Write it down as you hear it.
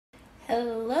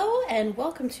Hello and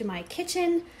welcome to my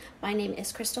kitchen. My name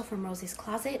is Crystal from Rosie's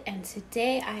Closet, and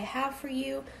today I have for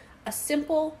you a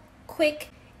simple, quick,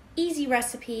 easy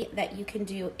recipe that you can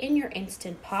do in your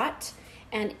Instant Pot,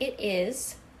 and it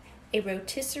is a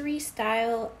rotisserie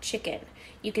style chicken.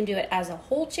 You can do it as a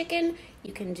whole chicken,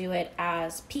 you can do it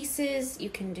as pieces, you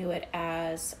can do it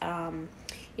as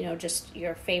just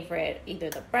your favorite, either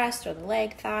the breast or the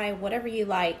leg, thigh, whatever you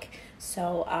like.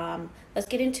 So let's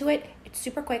get into it. It's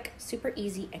super quick, super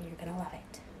easy, and you're gonna love it.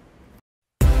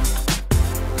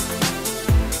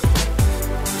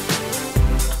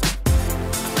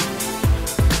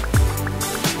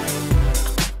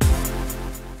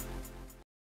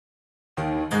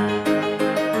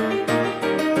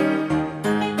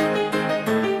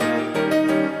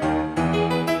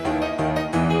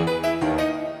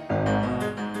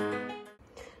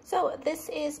 So this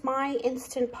is my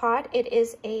Instant Pot. It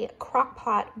is a Crock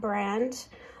brand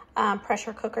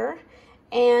pressure cooker.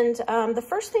 And the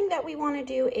first thing that we want to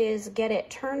do is get it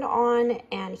turned on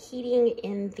and heating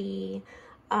in the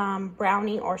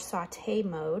browning or saute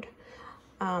mode.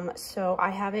 So I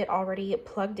have it already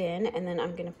plugged in, and then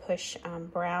I'm going to push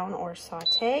brown or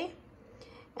saute,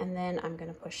 and then I'm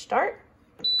going to push start.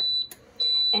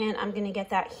 And I'm going to get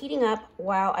that heating up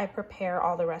while I prepare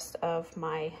all the rest of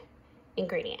my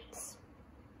ingredients.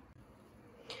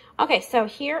 Okay, so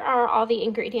here are all the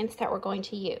ingredients that we're going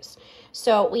to use.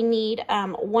 So we need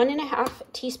 1.5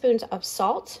 teaspoons of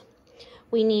salt.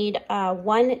 We need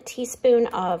 1 teaspoon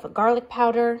of garlic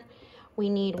powder. We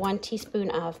need 1 teaspoon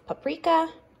of paprika.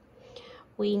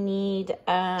 We need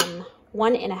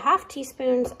 1.5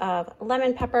 teaspoons of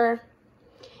lemon pepper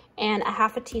and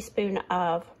 1/2 teaspoon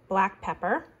of black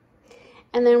pepper.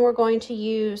 And then we're going to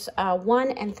use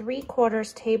 1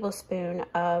 3/4 tablespoon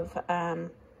of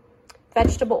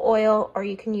vegetable oil, or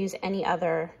you can use any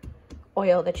other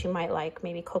oil that you might like,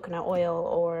 maybe coconut oil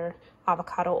or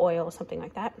avocado oil, something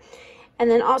like that. And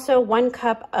then also 1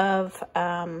 cup of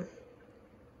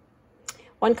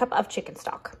chicken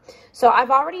stock. So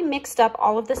I've already mixed up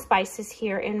all of the spices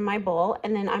here in my bowl,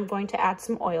 and then I'm going to add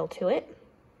some oil to it.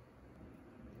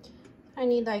 I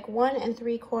need like 1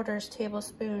 3/4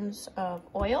 tablespoons of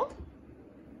oil.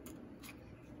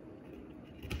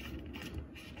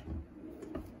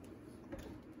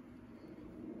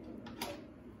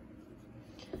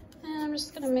 And I'm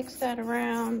just gonna mix that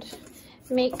around,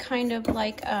 make kind of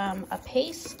like a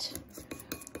paste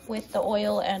with the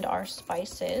oil and our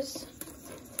spices.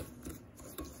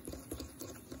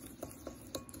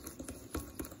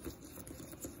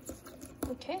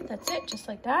 Okay, that's it, just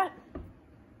like that.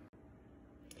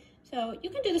 So you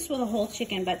can do this with a whole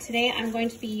chicken, but today I'm going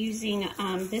to be using,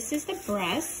 this is the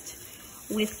breast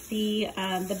with the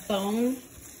bone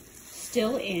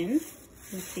still in. You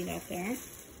can see that there.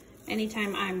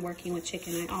 Anytime I'm working with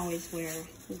chicken, I always wear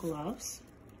gloves.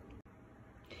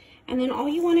 And then all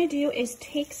you want to do is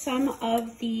take some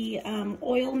of the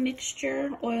oil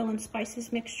and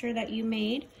spices mixture that you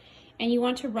made, and you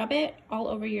want to rub it all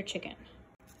over your chicken.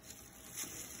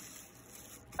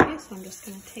 Okay, so I'm just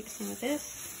going to take some of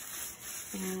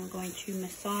this, and I'm going to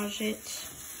massage it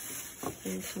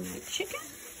into my chicken,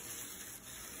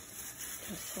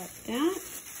 just like that.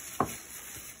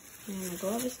 And my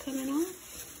glove is coming off.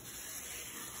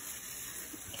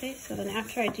 Okay, so then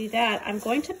after I do that, I'm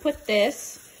going to put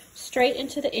this straight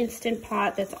into the Instant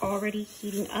Pot that's already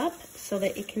heating up so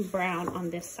that it can brown on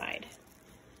this side.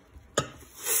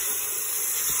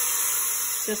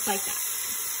 Just like that.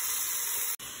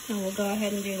 And we'll go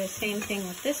ahead and do the same thing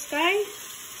with this guy.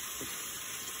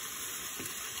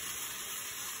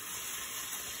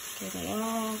 Get it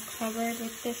all covered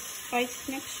with this spice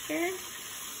mixture.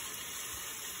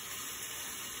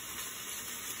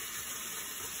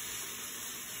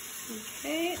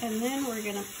 Okay, and then we're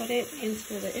gonna put it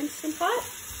into the Instant Pot.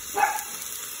 Just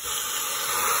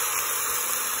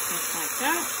like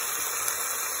that.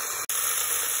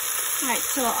 All right,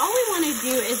 so all we wanna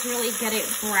do is really get it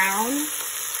brown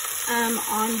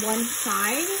on one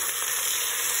side.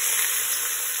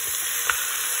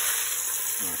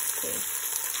 Let's see.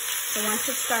 So once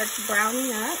it starts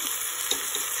browning up,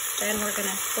 then we're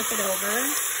gonna flip it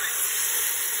over.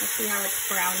 Let's see how it's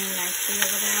browning nicely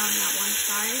over there on that one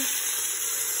side.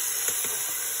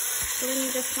 So then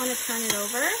you just want to turn it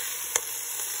over.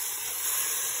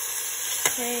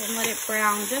 Okay, and let it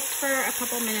brown just for a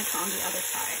couple minutes on the other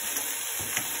side.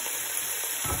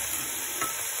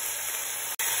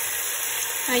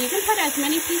 Now you can put as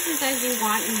many pieces as you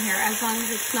want in here, as long as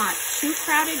it's not too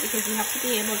crowded, because you have to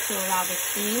be able to allow the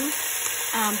steam.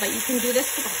 But you can do this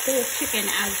for the whole chicken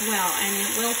as well, and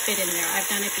it will fit in there. I've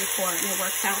done it before, and it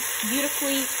works out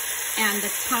beautifully. And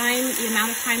the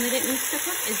amount of time that it needs to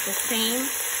cook is the same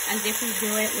as if you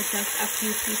do it with just a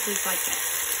few pieces like this.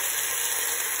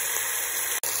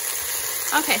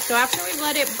 Okay, so after we've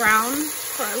let it brown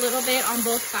for a little bit on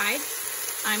both sides,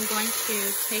 I'm going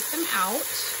to take them out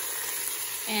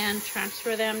and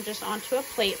transfer them just onto a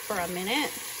plate for a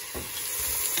minute.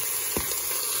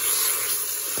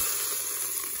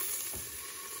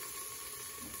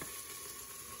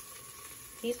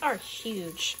 These are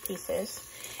huge pieces.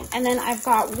 And then I've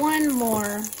got one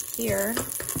more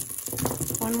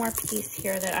piece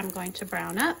here that I'm going to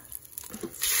brown up.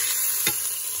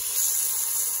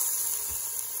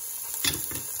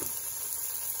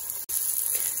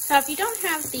 So if you don't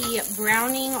have the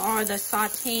browning or the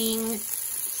sauteing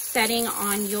setting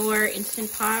on your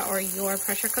Instant Pot or your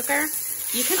pressure cooker,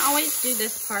 you can always do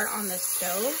this part on the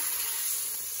stove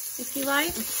if you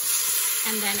like,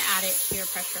 and then add it to your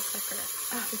pressure cooker.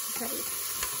 Oh, this is heavy.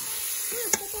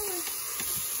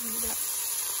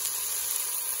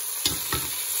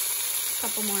 A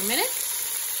couple more minutes.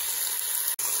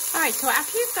 All right, so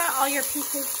after you've got all your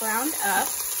pieces browned up,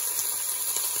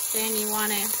 then you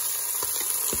want to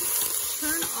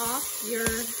turn off your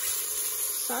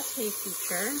saute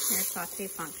feature, your saute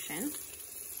function.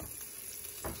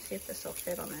 Let's see if this will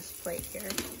fit on this plate here.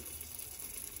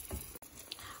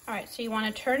 All right, so you want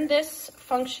to turn this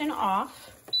function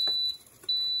off.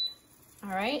 All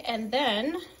right, and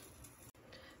then,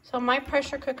 so my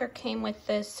pressure cooker came with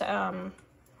this,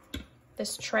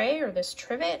 this tray or this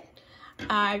trivet.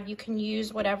 You can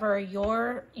use whatever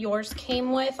yours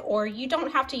came with, or you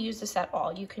don't have to use this at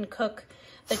all. You can cook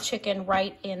the chicken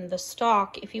right in the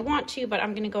stock if you want to, but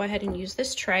I'm going to go ahead and use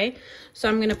this tray. So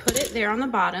I'm going to put it there on the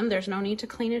bottom. There's no need to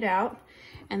clean it out.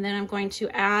 And then I'm going to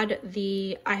add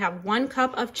I have 1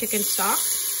 cup of chicken stock.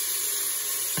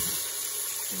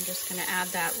 I'm just going to add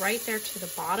that right there to the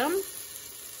bottom.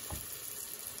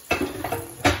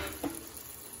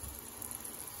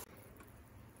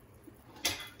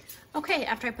 Okay,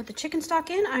 after I put the chicken stock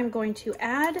in, I'm going to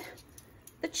add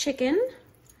the chicken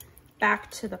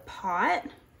back to the pot.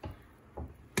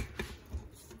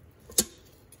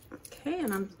 Okay,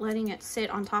 and I'm letting it sit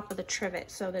on top of the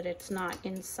trivet so that it's not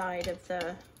inside of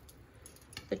the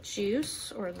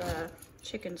juice or the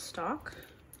chicken stock.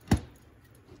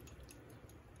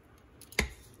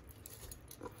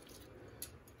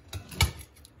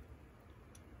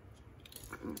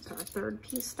 That's our third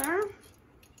piece there.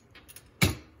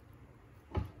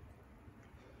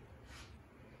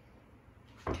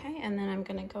 Okay, and then I'm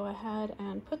going to go ahead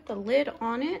and put the lid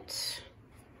on it.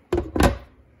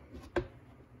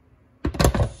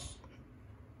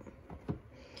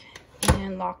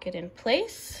 And lock it in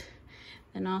place.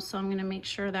 And also I'm going to make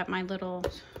sure that my little,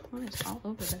 what is all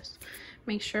over this?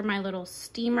 Make sure my little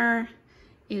steamer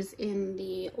is in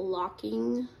the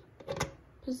locking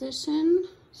position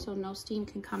so no steam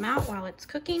can come out while it's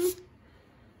cooking.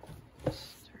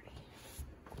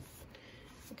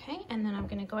 Okay, and then I'm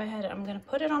going to go ahead, I'm going to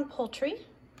put it on poultry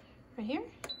right here,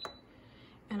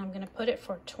 and I'm going to put it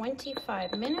for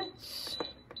 25 minutes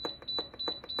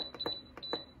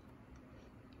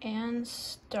and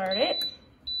start it.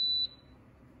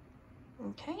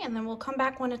 Okay, and then we'll come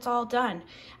back when it's all done.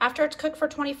 After it's cooked for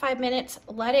 25 minutes,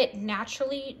 let it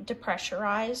naturally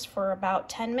depressurize for about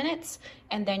 10 minutes,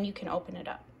 and then you can open it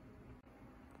up.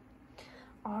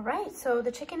 All right, so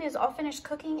the chicken is all finished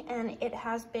cooking, and it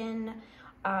has been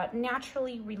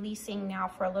naturally releasing now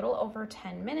for a little over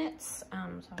 10 minutes,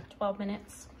 so 12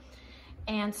 minutes.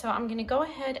 And so I'm gonna go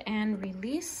ahead and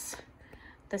release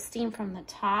the steam from the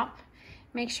top.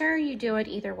 Make sure you do it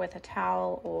either with a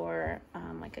towel or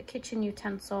like a kitchen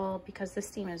utensil, because the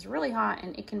steam is really hot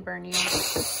and it can burn you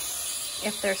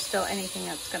if there's still anything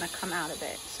that's gonna come out of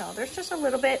it. So there's just a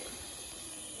little bit.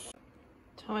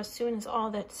 So as soon as all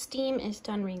that steam is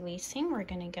done releasing, we're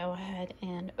gonna go ahead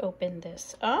and open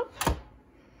this up.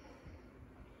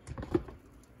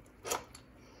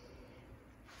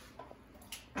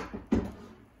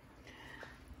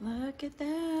 Look at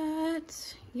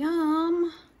that,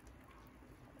 yum.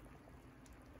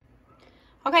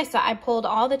 Okay, so I pulled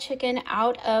all the chicken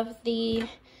out of the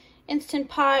Instant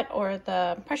Pot or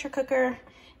the pressure cooker, and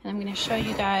I'm gonna show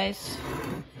you guys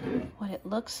what it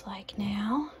looks like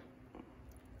now.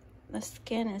 The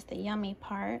skin is the yummy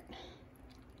part.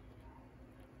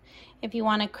 If you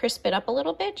wanna crisp it up a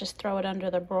little bit, just throw it under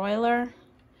the broiler,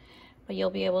 but you'll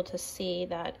be able to see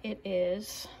that it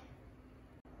is.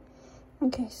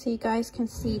 Okay, so you guys can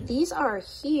see these are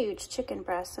huge chicken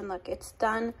breasts, and look, it's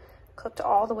done, cooked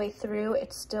all the way through.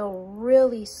 It's still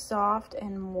really soft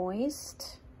and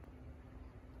moist.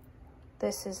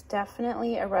 This is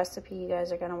definitely a recipe you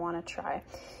guys are going to want to try.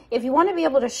 If you want to be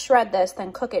able to shred this,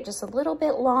 then cook it just a little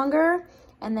bit longer,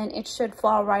 and then it should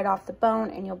fall right off the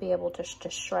bone, and you'll be able to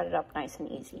just shred it up nice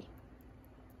and easy.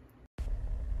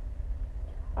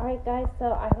 All right, guys,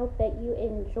 so I hope that you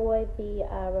enjoyed the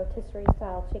rotisserie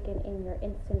style chicken in your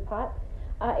Instant Pot.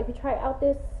 If you try out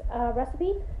this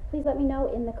recipe, please let me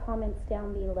know in the comments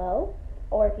down below.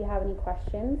 Or if you have any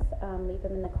questions, leave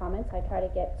them in the comments. I try to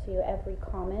get to every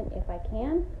comment if I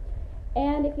can.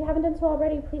 And if you haven't done so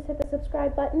already, please hit the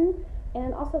subscribe button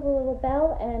and also the little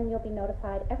bell, and you'll be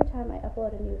notified every time I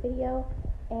upload a new video.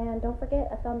 And don't forget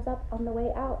a thumbs up on the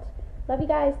way out. Love you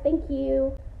guys. Thank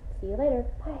you. See you later.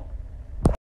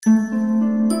 Bye.